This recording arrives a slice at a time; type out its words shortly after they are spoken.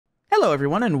Hello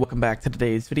everyone and welcome back to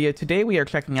today's video. Today we are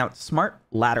checking out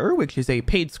SmartLadder, which is a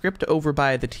paid script over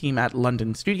by the team at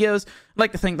London Studios. I'd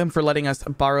like to thank them for letting us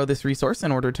borrow this resource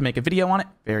in order to make a video on it.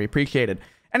 Very appreciated.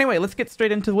 Anyway, let's get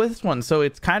straight into this one. So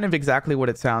it's kind of exactly what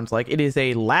it sounds like. It is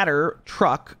a ladder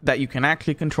truck that you can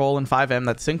actually control in FiveM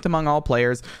that's synced among all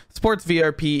players, supports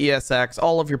VRP, ESX,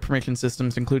 all of your permission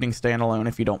systems, including standalone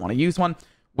if you don't want to use one,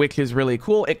 which is really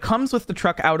cool. It comes with the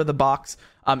truck out of the box.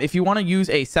 If you want to use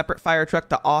a separate fire truck,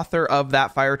 the author of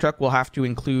that fire truck will have to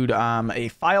include a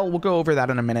file. We'll go over that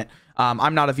in a minute.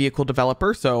 I'm not a vehicle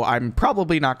developer, so I'm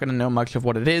probably not going to know much of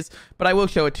what it is, but I will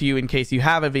show it to you in case you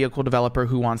have a vehicle developer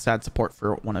who wants to add support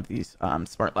for one of these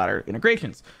SmartLadder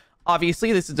integrations.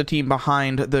 Obviously, this is the team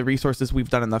behind the resources we've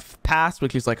done in the past,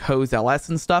 which is like Hose LS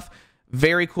and stuff.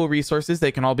 Very cool resources.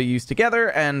 They can all be used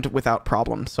together and without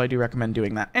problems, so I do recommend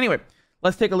doing that. Anyway,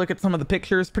 let's take a look at some of the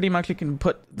pictures. Pretty much you can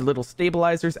put the little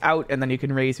stabilizers out and then you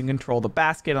can raise and control the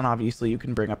basket. And obviously you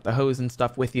can bring up the hose and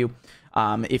stuff with you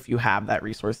if you have that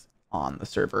resource on the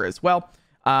server as well.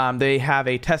 They have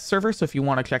a test server, so if you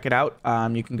want to check it out,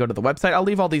 you can go to the website. I'll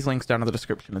leave all these links down in the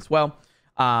description as well.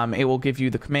 It will give you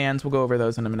the commands. We'll go over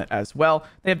those in a minute as well.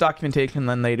 They have documentation,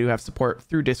 then they do have support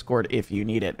through Discord if you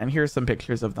need it. And here's some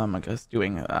pictures of them just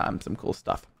doing some cool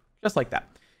stuff, just like that.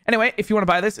 Anyway, if you want to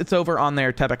buy this, it's over on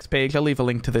their TechX page. I'll leave a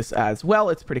link to this as well.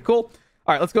 It's pretty cool.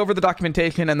 All right, let's go over the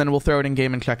documentation and then we'll throw it in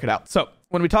game and check it out. So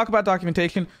when we talk about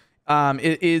documentation,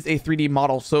 it is a 3D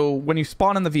model. So when you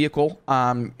spawn in the vehicle,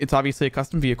 it's obviously a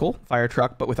custom vehicle, fire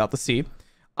truck, but without the C.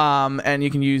 And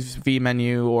you can use V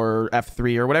menu or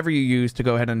F3 or whatever you use to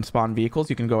go ahead and spawn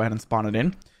vehicles. You can go ahead and spawn it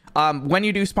in. When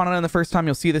you do spawn it in the first time,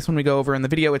 you'll see this when we go over in the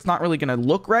video. It's not really going to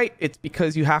look right. It's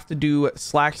because you have to do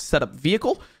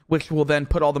 /setup_vehicle, which will then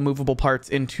put all the movable parts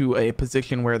into a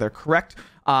position where they're correct.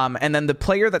 And then the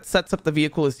player that sets up the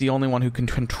vehicle is the only one who can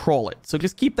control it. So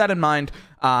just keep that in mind,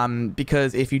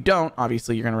 because if you don't,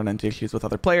 obviously you're going to run into issues with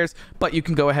other players, but you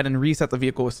can go ahead and reset the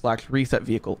vehicle with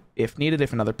 /reset_vehicle if needed,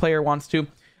 if another player wants to.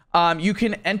 You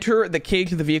can enter the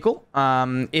cage of the vehicle.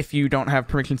 If you don't have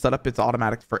permission set up, it's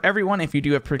automatic for everyone. If you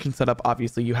do have permission set up,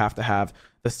 obviously you have to have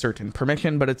the certain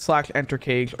permission, but it's /enter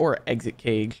cage or exit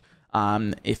cage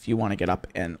if you want to get up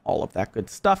and all of that good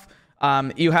stuff.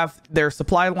 You have their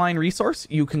supply line resource.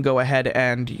 You can go ahead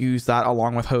and use that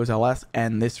along with Hose LS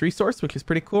and this resource, which is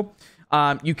pretty cool.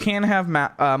 You can have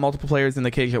multiple players in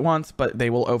the cage at once, but they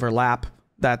will overlap.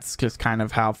 That's just kind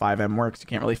of how FiveM works. You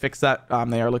can't really fix that.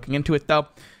 They are looking into it though.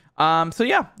 So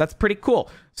yeah, that's pretty cool.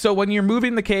 So when you're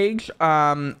moving the cage,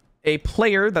 a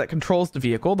player that controls the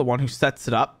vehicle, the one who sets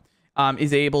it up,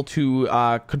 is able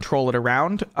to control it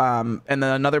around. And then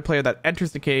another player that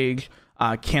enters the cage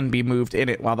can be moved in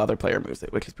it while the other player moves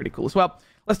it, which is pretty cool as well.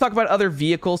 Let's talk about other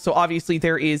vehicles. So obviously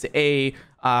there is a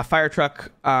fire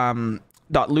truck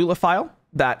 .lua file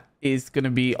that is going to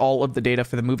be all of the data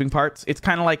for the moving parts. It's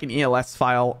kind of like an ELS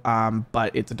file,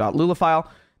 but it's a .lua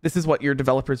file. This is what your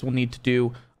developers will need to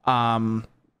do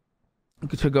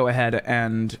to go ahead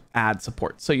and add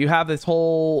support. So you have this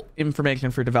whole information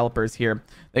for developers here.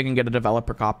 They can get a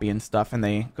developer copy and stuff, and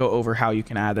they go over how you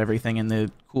can add everything in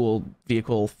the cool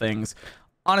vehicle things.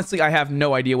 Honestly, I have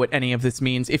no idea what any of this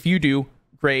means. If you do,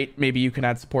 great. Maybe you can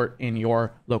add support in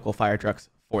your local fire trucks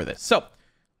for this. So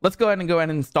let's go ahead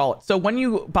and install it. So when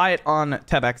you buy it on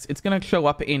TechX, it's going to show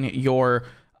up in your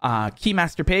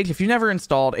Keymaster page. If you've never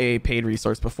installed a paid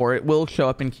resource before, it will show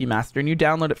up in Keymaster, and you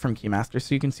download it from Keymaster.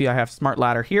 So you can see I have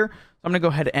SmartLadder here. So I'm going to go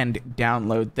ahead and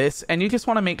download this, and you just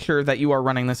want to make sure that you are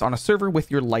running this on a server with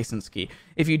your license key.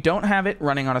 If you don't have it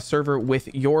running on a server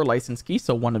with your license key,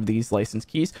 so one of these license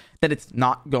keys, then it's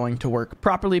not going to work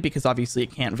properly because obviously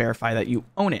it can't verify that you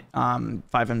own it.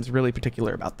 FiveM is really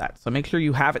particular about that. So make sure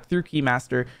you have it through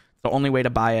Keymaster. It's the only way to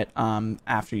buy it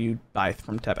after you buy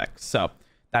from TechX. So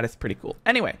that is pretty cool.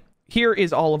 Anyway, here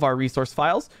is all of our resource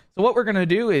files. So what we're going to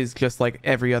do is, just like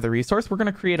every other resource, we're going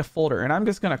to create a folder, and I'm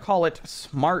just going to call it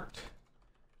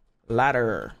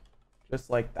SmartLadder, just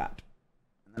like that.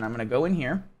 And then I'm going to go in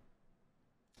here,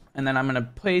 and then I'm going to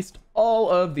paste all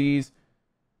of these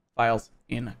files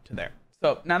into there.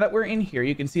 So now that we're in here,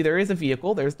 you can see there is a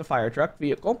vehicle. There's the fire truck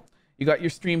vehicle. You got your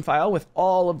stream file with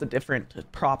all of the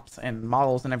different props and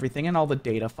models and everything, and all the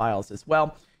data files as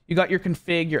well. You got your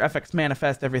config, your FX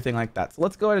manifest, everything like that. So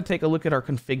let's go ahead and take a look at our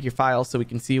configure files so we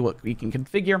can see what we can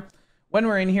configure. When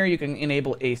we're in here, you can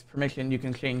enable ACE permission. You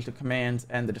can change the commands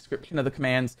and the description of the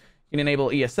commands. You can enable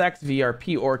ESX,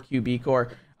 VRP, or QB core.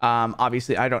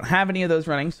 Obviously, I don't have any of those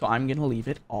running, so I'm going to leave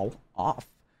it all off.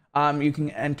 You can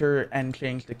enter and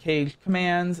change the cage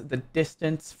commands, the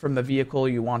distance from the vehicle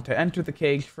you want to enter the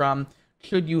cage from,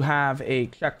 should you have a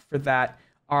check for that.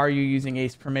 Are you using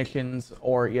ACE permissions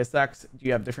or ESX? Do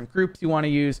you have different groups you want to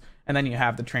use? And then you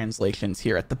have the translations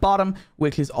here at the bottom,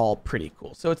 which is all pretty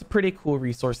cool. So it's a pretty cool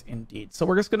resource indeed. So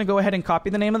we're just going to go ahead and copy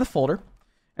the name of the folder.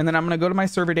 And then I'm going to go to my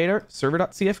server data,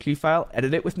 server.cfg file,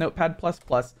 edit it with Notepad++,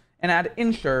 and add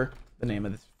ensure the name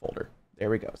of this folder. There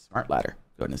we go, SmartLadder.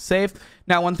 Go ahead and save.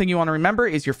 Now, one thing you want to remember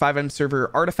is your FiveM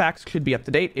server artifacts should be up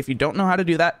to date. If you don't know how to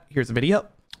do that, here's a video.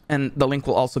 And the link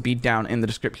will also be down in the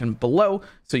description below,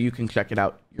 so you can check it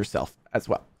out yourself as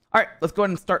well. All right, let's go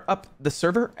ahead and start up the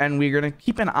server, and we're going to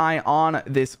keep an eye on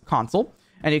this console.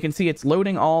 And you can see it's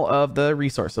loading all of the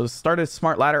resources. Start as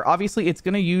SmartLadder. Obviously, it's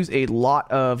going to use a lot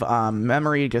of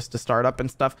memory just to start up and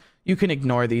stuff. You can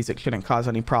ignore these. It shouldn't cause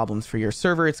any problems for your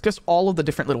server. It's just all of the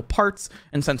different little parts.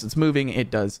 And since it's moving, it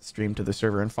does stream to the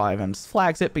server, and FiveM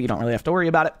flags it, but you don't really have to worry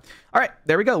about it. All right,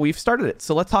 there we go. We've started it.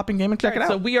 So let's hop in game and check it out.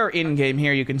 So we are in game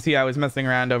here. You can see I was messing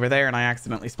around over there and I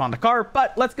accidentally spawned a car,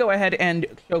 but let's go ahead and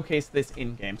showcase this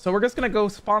in game. So we're just going to go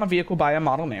spawn a vehicle by a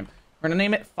model name. We're going to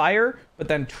name it Fire, but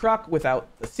then Truck without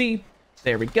the C.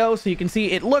 There we go. So you can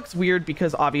see it looks weird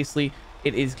because obviously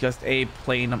it is just a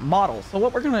plain model. So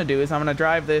what we're going to do is I'm going to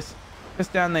drive this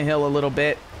just down the hill a little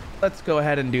bit. Let's go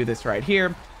ahead and do this right here.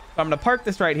 So I'm going to park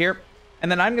this right here, and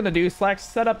then I'm going to do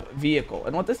 /setup vehicle.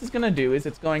 And what this is going to do is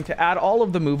it's going to add all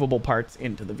of the movable parts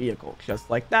into the vehicle, just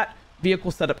like that.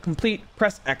 Vehicle setup complete.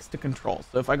 Press X to control.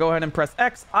 So if I go ahead and press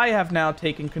X, I have now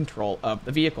taken control of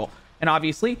the vehicle. And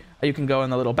obviously, you can go in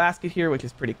the little basket here, which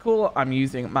is pretty cool. I'm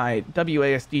using my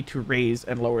WASD to raise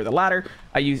and lower the ladder.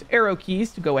 I use arrow keys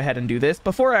to go ahead and do this.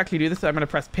 Before I actually do this, I'm going to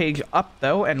press page up,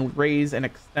 though, and raise and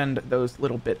extend those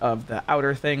little bit of the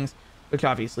outer things, which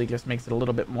obviously just makes it a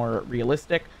little bit more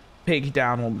realistic. Page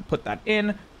down, we'll put that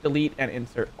in. Delete and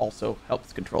insert also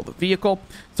helps control the vehicle.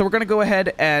 So we're going to go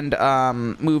ahead and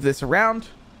move this around.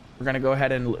 We're going to go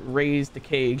ahead and raise the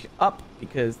cage up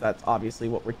because that's obviously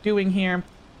what we're doing here.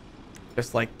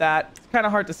 Just like that. It's kind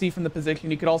of hard to see from the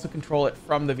position. You could also control it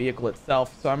from the vehicle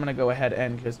itself. So I'm going to go ahead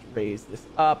and just raise this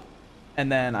up.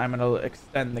 And then I'm going to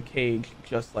extend the cage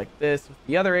just like this with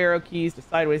the other arrow keys, the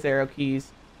sideways arrow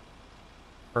keys.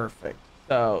 Perfect.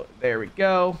 So there we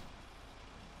go.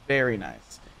 Very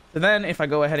nice. So then if I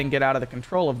go ahead and get out of the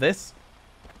control of this,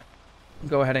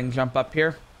 go ahead and jump up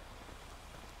here.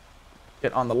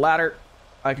 Get on the ladder.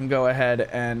 I can go ahead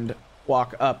and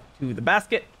walk up to the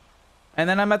basket. And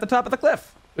then I'm at the top of the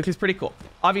cliff, which is pretty cool.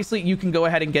 Obviously, you can go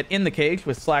ahead and get in the cage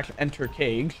with /enter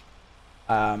cage,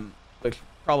 which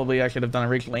probably I should have done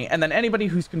originally. And then anybody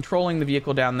who's controlling the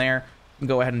vehicle down there can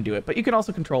go ahead and do it. But you can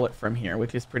also control it from here,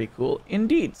 which is pretty cool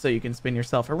indeed. So you can spin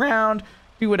yourself around,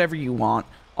 do whatever you want,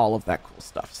 all of that cool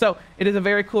stuff. So it is a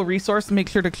very cool resource. Make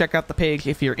sure to check out the page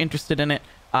if you're interested in it.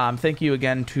 Thank you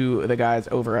again to the guys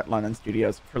over at London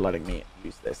Studios for letting me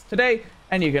use this today.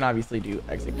 And you can obviously do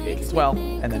exit cage as well,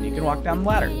 and then you can walk down the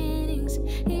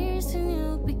ladder.